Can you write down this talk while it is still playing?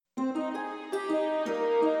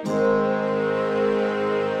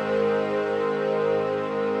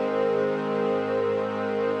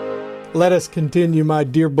Let us continue, my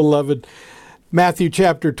dear beloved. Matthew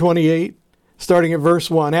chapter 28, starting at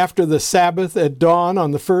verse 1. After the Sabbath at dawn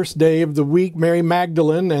on the first day of the week, Mary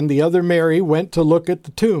Magdalene and the other Mary went to look at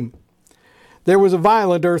the tomb. There was a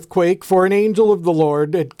violent earthquake, for an angel of the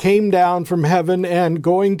Lord had came down from heaven and,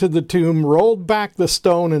 going to the tomb, rolled back the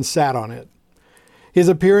stone and sat on it. His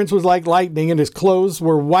appearance was like lightning, and his clothes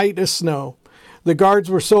were white as snow. The guards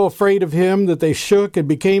were so afraid of him that they shook and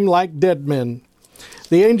became like dead men.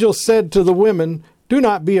 The angel said to the women, "Do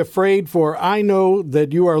not be afraid, for I know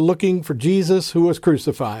that you are looking for Jesus who was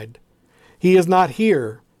crucified. He is not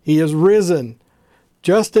here. He is risen,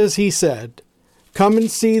 just as he said. Come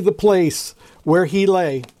and see the place where he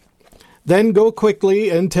lay. Then go quickly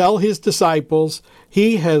and tell his disciples,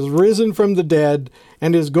 he has risen from the dead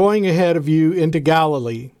and is going ahead of you into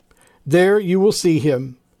Galilee. There you will see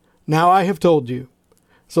him. Now I have told you."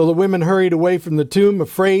 So the women hurried away from the tomb,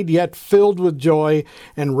 afraid yet filled with joy,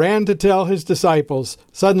 and ran to tell his disciples.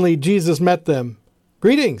 Suddenly Jesus met them.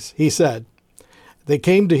 "Greetings," he said. They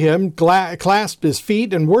came to him, clasped his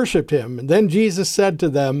feet, and worshipped him. And then Jesus said to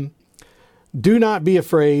them, "Do not be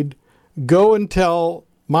afraid. Go and tell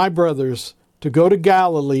my brothers to go to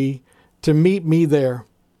Galilee to meet me there."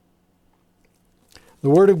 The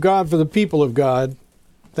word of God for the people of God.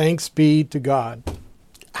 Thanks be to God.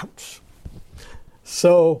 Ouch.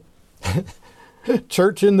 So,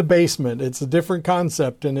 church in the basement. It's a different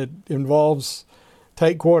concept, and it involves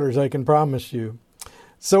tight quarters, I can promise you.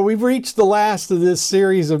 So we've reached the last of this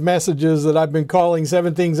series of messages that I've been calling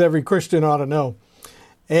 7 Things Every Christian Ought to Know.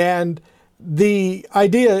 And the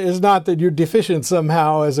idea is not that you're deficient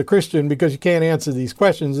somehow as a Christian because you can't answer these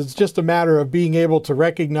questions. It's just a matter of being able to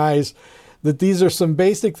recognize that these are some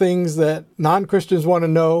basic things that non-Christians want to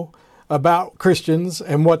know about Christians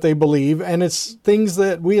and what they believe. And it's things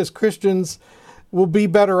that we as Christians will be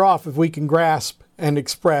better off if we can grasp and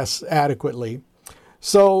express adequately.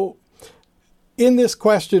 So in this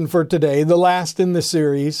question for today, the last in the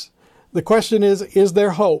series, the question is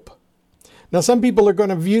there hope? Now, some people are going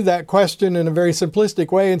to view that question in a very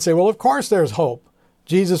simplistic way and say, well, of course there's hope.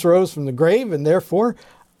 Jesus rose from the grave, and therefore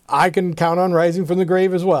I can count on rising from the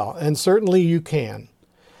grave as well. And certainly you can.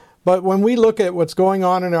 But when we look at what's going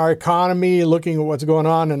on in our economy, looking at what's going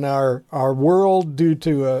on in our world due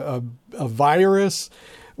to a virus,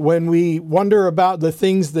 when we wonder about the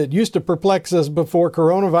things that used to perplex us before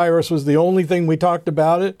coronavirus was the only thing we talked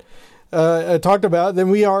about, then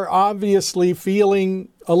we are obviously feeling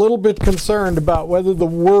a little bit concerned about whether the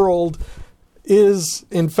world is,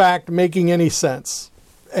 in fact, making any sense.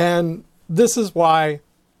 And this is why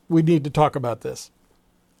we need to talk about this.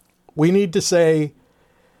 We need to say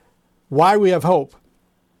why we have hope.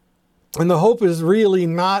 And the hope is really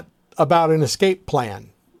not about an escape plan.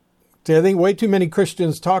 See, I think way too many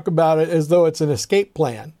Christians talk about it as though it's an escape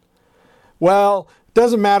plan. Well, it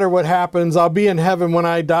doesn't matter what happens. I'll be in heaven when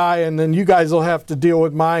I die, and then you guys will have to deal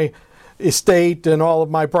with my estate and all of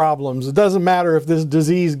my problems. It doesn't matter if this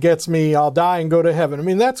disease gets me. I'll die and go to heaven. I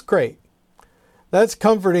mean, that's great. That's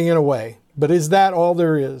comforting in a way. But is that all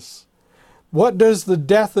there is? What does the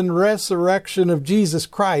death and resurrection of Jesus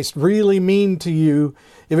Christ really mean to you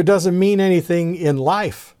if it doesn't mean anything in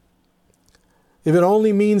life? If it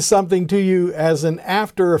only means something to you as an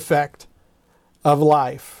after effect of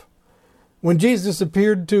life? When Jesus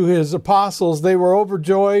appeared to his apostles, they were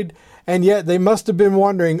overjoyed, and yet they must have been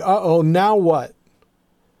wondering, now what?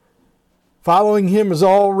 Following him has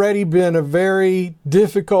already been a very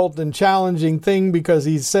difficult and challenging thing because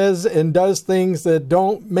he says and does things that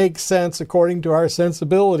don't make sense according to our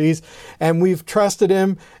sensibilities. And we've trusted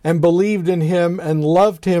him and believed in him and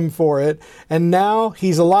loved him for it. And now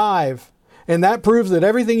he's alive. And that proves that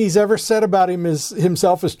everything he's ever said about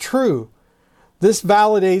himself is true. This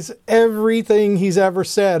validates everything he's ever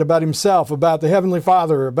said about himself, about the Heavenly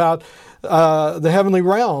Father, about the heavenly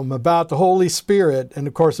realm, about the Holy Spirit, and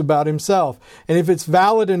of course about himself. And if it's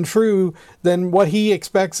valid and true, then what he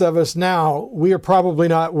expects of us now, we are probably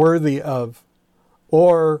not worthy of,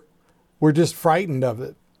 or we're just frightened of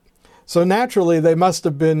it. So naturally, they must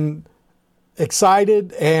have been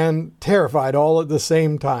excited and terrified all at the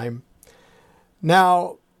same time.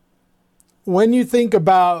 Now, when you think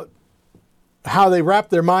about how they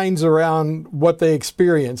wrapped their minds around what they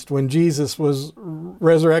experienced when Jesus was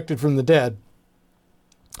resurrected from the dead,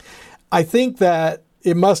 I think that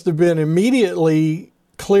it must have been immediately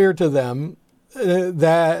clear to them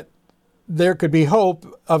that there could be hope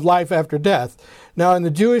of life after death. Now, in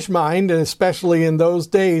the Jewish mind, and especially in those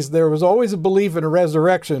days, there was always a belief in a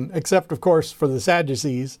resurrection, except, of course, for the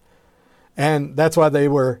Sadducees. And that's why they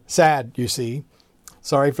were sad, you see.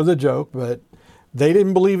 Sorry for the joke, but They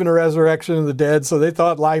didn't believe in a resurrection of the dead, so they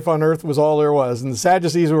thought life on earth was all there was. And the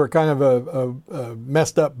Sadducees were kind of a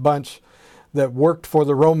messed up bunch that worked for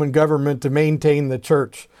the Roman government to maintain the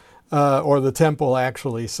church, or the temple,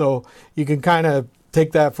 actually. So you can kind of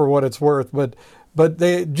take that for what it's worth. But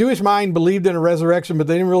the Jewish mind believed in a resurrection, but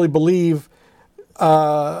they didn't really believe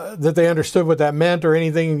that they understood what that meant or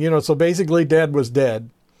anything. So basically dead was dead.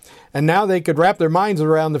 And now they could wrap their minds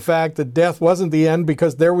around the fact that death wasn't the end,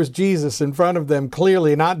 because there was Jesus in front of them,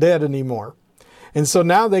 clearly not dead anymore. And so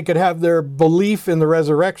now they could have their belief in the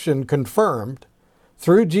resurrection confirmed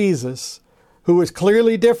through Jesus, who was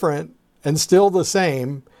clearly different and still the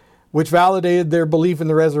same, which validated their belief in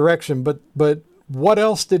the resurrection. But what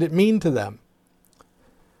else did it mean to them?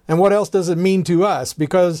 And what else does it mean to us?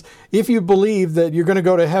 Because if you believe that you're going to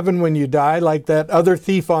go to heaven when you die, like that other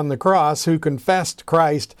thief on the cross who confessed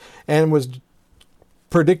Christ and was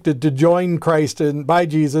predicted to join Christ and by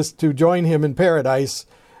Jesus to join him in paradise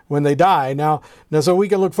when they die. Now, so we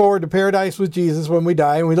can look forward to paradise with Jesus when we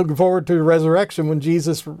die, and we look forward to the resurrection when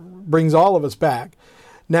Jesus brings all of us back.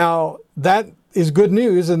 Now, that is good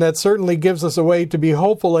news, and that certainly gives us a way to be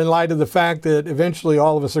hopeful in light of the fact that eventually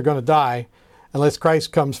all of us are going to die, unless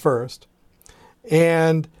Christ comes first.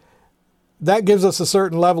 And that gives us a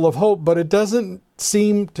certain level of hope, but it doesn't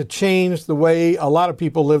seem to change the way a lot of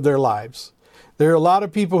people live their lives. There are a lot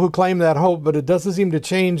of people who claim that hope, but it doesn't seem to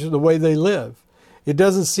change the way they live. It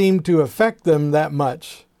doesn't seem to affect them that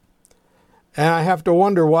much. And I have to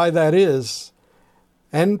wonder why that is.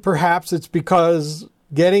 And perhaps it's because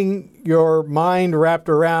getting your mind wrapped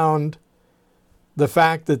around the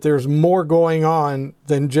fact that there's more going on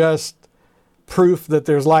than just proof that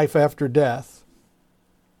there's life after death.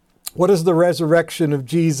 What does the resurrection of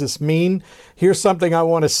Jesus mean? Here's something I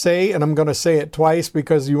want to say, and I'm going to say it twice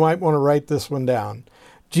because you might want to write this one down.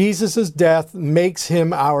 Jesus' death makes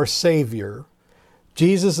him our Savior.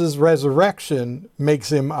 Jesus' resurrection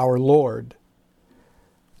makes him our Lord.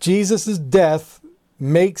 Jesus' death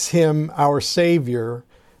makes him our Savior.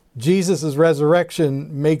 Jesus'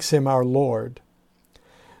 resurrection makes him our Lord.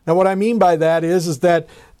 Now, what I mean by that is that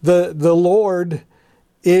the Lord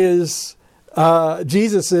is,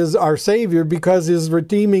 Jesus is our Savior because his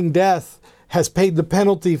redeeming death has paid the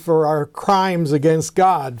penalty for our crimes against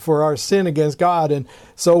God, for our sin against God. And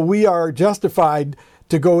so we are justified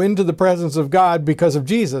to go into the presence of God because of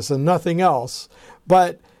Jesus and nothing else.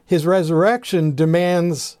 But his resurrection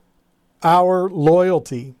demands our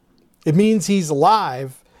loyalty. It means he's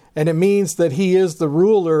alive, and it means that he is the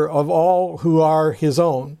ruler of all who are his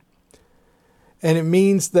own. And it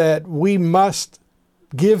means that we must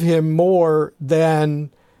give him more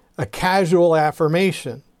than a casual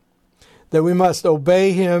affirmation, that we must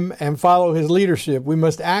obey him and follow his leadership. We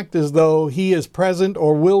must act as though he is present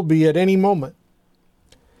or will be at any moment,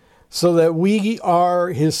 so that we are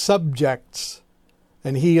his subjects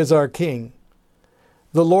and he is our king.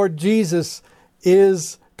 The Lord Jesus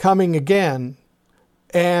is coming again,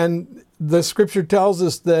 and the scripture tells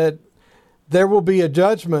us that there will be a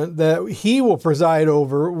judgment that he will preside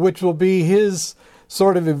over, which will be his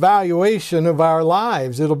sort of evaluation of our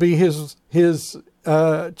lives. It'll be his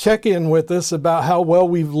check-in with us about how well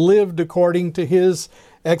we've lived according to his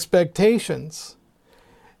expectations.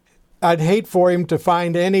 I'd hate for him to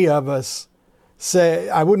find any of us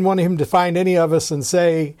I wouldn't want him to find any of us and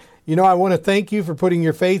say, I want to thank you for putting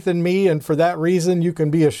your faith in me, and for that reason you can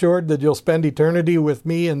be assured that you'll spend eternity with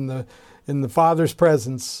me in the Father's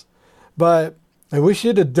presence. But I wish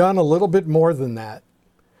you'd have done a little bit more than that.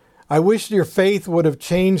 I wish your faith would have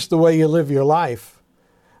changed the way you live your life.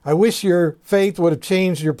 I wish your faith would have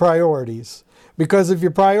changed your priorities. Because if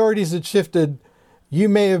your priorities had shifted, you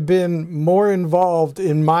may have been more involved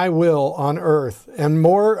in my will on earth and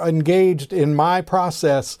more engaged in my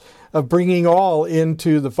process of bringing all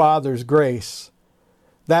into the Father's grace.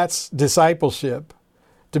 That's discipleship.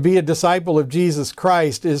 To be a disciple of Jesus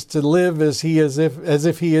Christ is to live as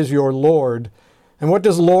if he is your Lord. And what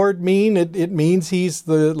does Lord mean? It means he's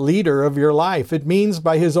the leader of your life. It means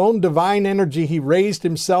by his own divine energy, he raised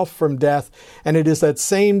himself from death. And it is that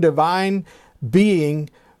same divine being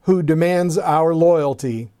who demands our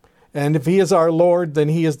loyalty. And if he is our Lord, then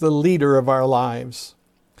he is the leader of our lives.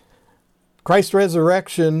 Christ's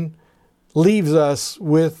resurrection leaves us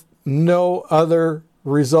with no other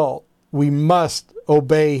result. We must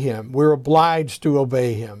obey him. We're obliged to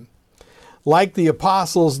obey him. Like the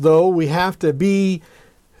apostles, though, we have to be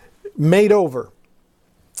made over.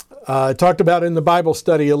 I talked about in the Bible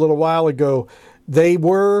study a little while ago, they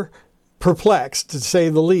were perplexed, to say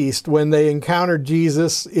the least, when they encountered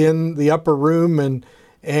Jesus in the upper room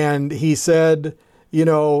and he said,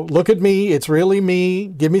 look at me, it's really me,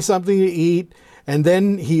 give me something to eat. and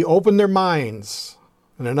then he opened their minds.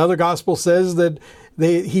 And another gospel says that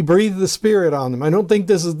he breathed the Spirit on them. I don't think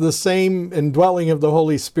this is the same indwelling of the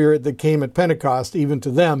Holy Spirit that came at Pentecost, even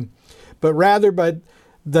to them, but rather by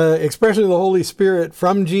the expression of the Holy Spirit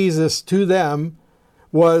from Jesus to them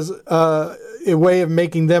was a way of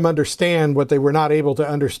making them understand what they were not able to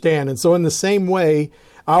understand. And so in the same way,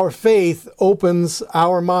 our faith opens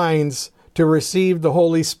our minds to receive the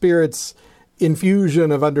Holy Spirit's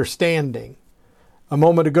infusion of understanding. A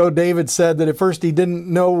moment ago, David said that at first he didn't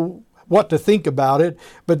know what to think about it,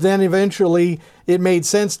 but then eventually it made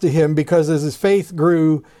sense to him, because as his faith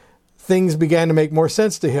grew, things began to make more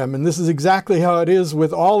sense to him. And this is exactly how it is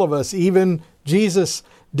with all of us. Even Jesus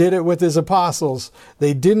did it with his apostles.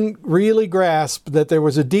 They didn't really grasp that there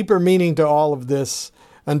was a deeper meaning to all of this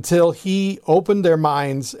until he opened their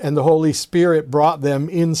minds and the Holy Spirit brought them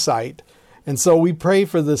insight. And so we pray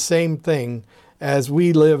for the same thing as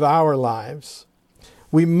we live our lives.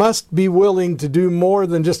 We must be willing to do more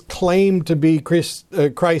than just claim to be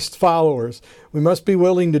Christ followers. We must be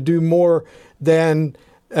willing to do more than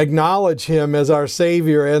acknowledge him as our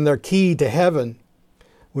Savior and their key to heaven.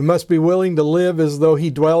 We must be willing to live as though he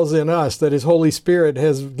dwells in us, that his Holy Spirit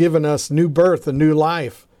has given us new birth and new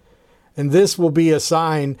life. And this will be a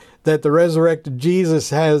sign that the resurrected Jesus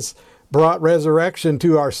has brought resurrection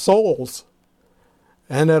to our souls,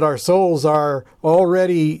 and that our souls are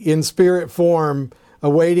already in spirit form,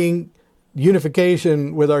 awaiting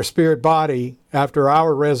unification with our spirit body after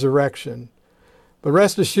our resurrection. But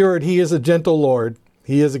rest assured, he is a gentle Lord.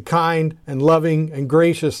 He is a kind and loving and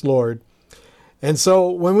gracious Lord. And so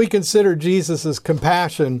when we consider Jesus'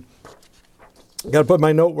 compassion, I've got to put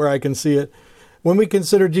my note where I can see it. When we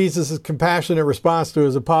consider Jesus' compassionate response to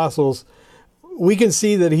his apostles, we can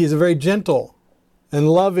see that he's very gentle and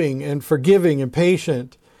loving and forgiving and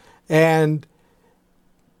patient, and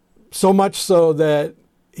so much so that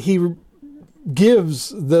he gives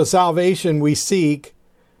the salvation we seek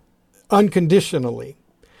unconditionally.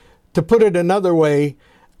 To put it another way,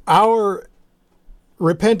 our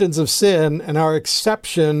repentance of sin and our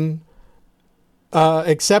accepting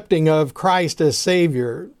of Christ as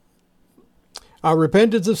Savior, our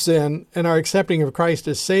repentance of sin and our accepting of Christ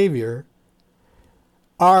as Savior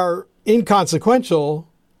are inconsequential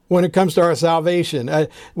when it comes to our salvation.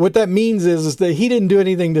 What that means is that he didn't do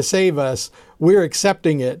anything to save us. We're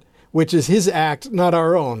accepting it, which is his act, not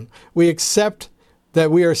our own. We accept that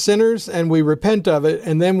we are sinners and we repent of it,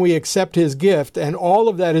 and then we accept his gift, and all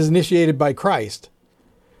of that is initiated by Christ.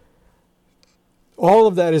 All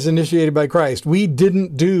of that is initiated by Christ. We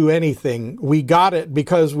didn't do anything. We got it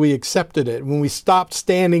because we accepted it. When we stopped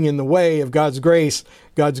standing in the way of God's grace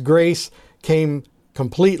came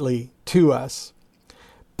completely to us.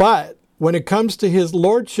 But when it comes to his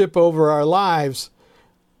lordship over our lives,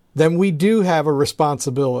 then we do have a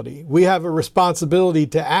responsibility. We have a responsibility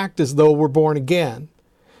to act as though we're born again.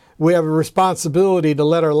 We have a responsibility to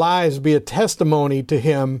let our lives be a testimony to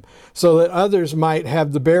him so that others might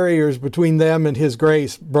have the barriers between them and his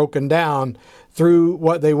grace broken down through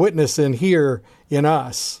what they witness and hear in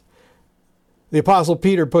us. The Apostle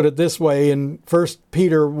Peter put it this way in 1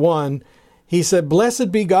 Peter 1. He said,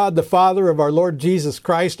 "Blessed be God, the Father of our Lord Jesus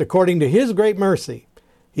Christ, according to his great mercy.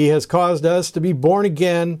 He has caused us to be born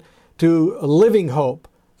again to a living hope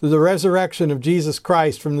through the resurrection of Jesus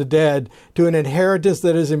Christ from the dead, to an inheritance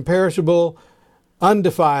that is imperishable,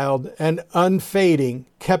 undefiled, and unfading,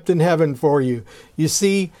 kept in heaven for you." You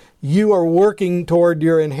see, you are working toward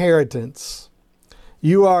your inheritance.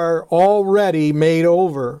 You are already made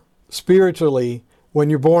over spiritually when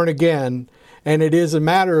you're born again, and it is a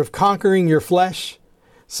matter of conquering your flesh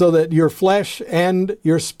so that your flesh and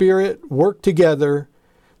your spirit work together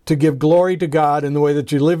to give glory to God in the way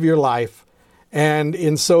that you live your life. And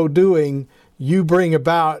in so doing, you bring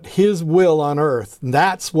about his will on earth. And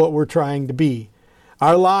that's what we're trying to be.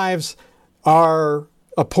 Our lives are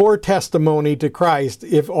a poor testimony to Christ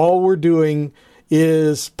if all we're doing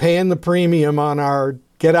is paying the premium on our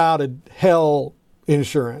get out of hell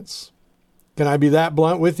insurance. Can I be that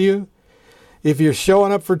blunt with you? If you're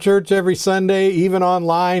showing up for church every Sunday, even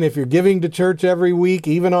online, if you're giving to church every week,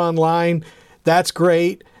 even online, that's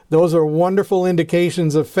great. Those are wonderful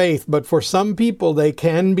indications of faith, but for some people, they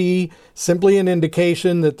can be simply an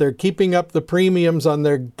indication that they're keeping up the premiums on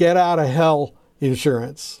their get out of hell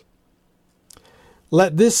insurance.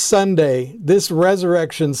 Let this Sunday, this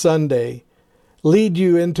Resurrection Sunday, lead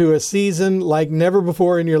you into a season like never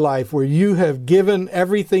before in your life, where you have given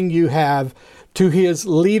everything you have to his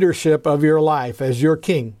leadership of your life as your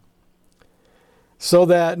king. so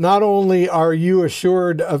that not only are you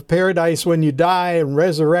assured of paradise when you die and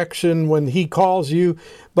resurrection when He calls you,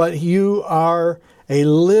 but you are a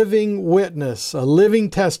living witness, a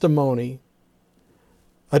living testimony,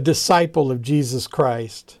 a disciple of Jesus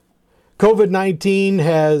Christ. COVID-19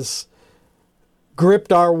 has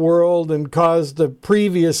gripped our world and caused a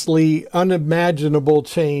previously unimaginable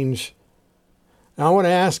change. Now, I want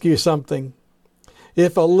to ask you something.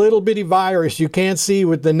 If a little bitty virus you can't see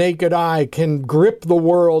with the naked eye can grip the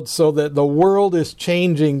world so that the world is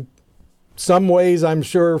changing, some ways I'm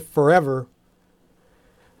sure forever,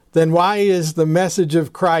 then why is the message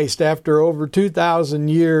of Christ after over 2,000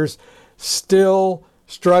 years still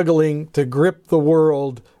struggling to grip the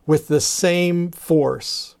world with the same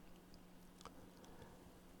force?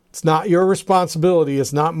 It's not your responsibility.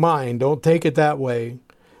 It's not mine. Don't take it that way.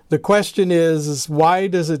 The question is why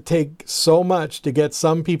does it take so much to get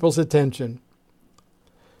some people's attention?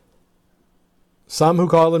 Some who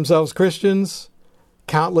call themselves Christians,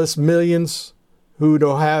 countless millions who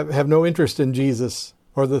don't have no interest in Jesus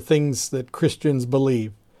or the things that Christians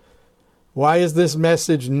believe. Why is this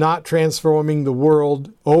message not transforming the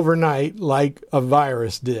world overnight like a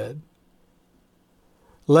virus did?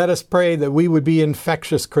 Let us pray that we would be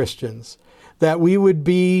infectious Christians, that we would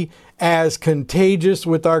be as contagious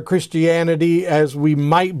with our Christianity as we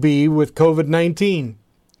might be with COVID-19.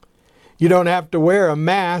 You don't have to wear a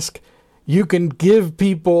mask. You can give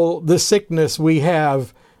people the sickness we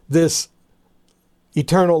have, this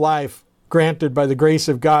eternal life granted by the grace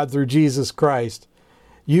of God through Jesus Christ.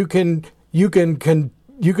 You can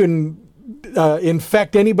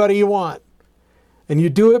infect anybody you want. And you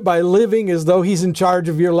do it by living as though He's in charge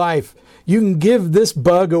of your life. You can give this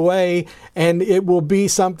bug away and it will be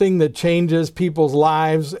something that changes people's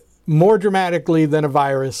lives more dramatically than a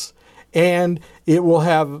virus. And it will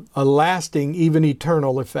have a lasting, even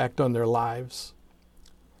eternal effect on their lives.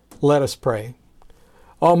 Let us pray.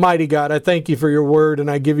 Almighty God, I thank You for Your word and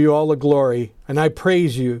I give You all the glory. And I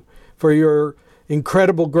praise You for Your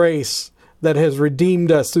incredible grace that has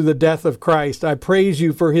redeemed us through the death of Christ. I praise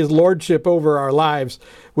You for His lordship over our lives,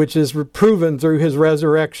 which is proven through His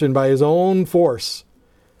resurrection by His own force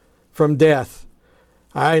from death.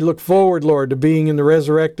 I look forward, Lord, to being in the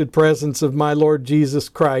resurrected presence of my Lord Jesus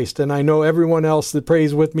Christ, and I know everyone else that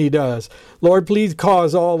prays with me does. Lord, please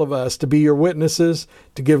cause all of us to be Your witnesses,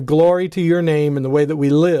 to give glory to Your name in the way that we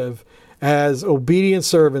live as obedient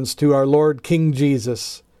servants to our Lord King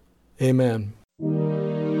Jesus. Amen.